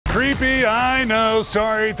Creepy, I know.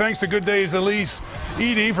 Sorry. Thanks to Good Days Elise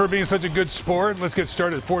Edie for being such a good sport. Let's get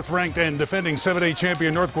started. Fourth-ranked and defending 7A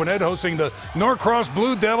champion North Gwinnett hosting the Norcross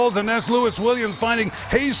Blue Devils, and that's Lewis Williams finding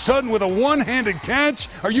Hayes Sutton with a one-handed catch.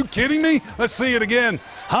 Are you kidding me? Let's see it again.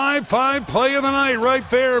 High five play of the night right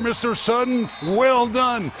there, Mr. Sutton. Well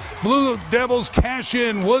done. Blue Devils cash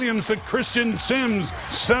in. Williams to Christian Sims.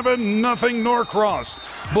 7-0 Norcross.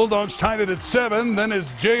 Bulldogs tied it at 7. Then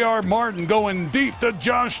is J.R. Martin going deep to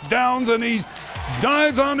Josh Downs, and he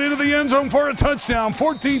dives on into the end zone for a touchdown.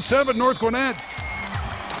 14-7 North Gwinnett.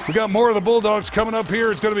 We got more of the Bulldogs coming up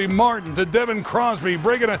here. It's going to be Martin to Devin Crosby,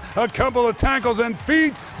 breaking a couple of tackles, and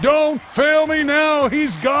feet don't fail me now.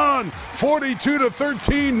 He's gone.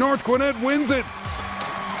 42-13, North Gwinnett wins it.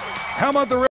 How about the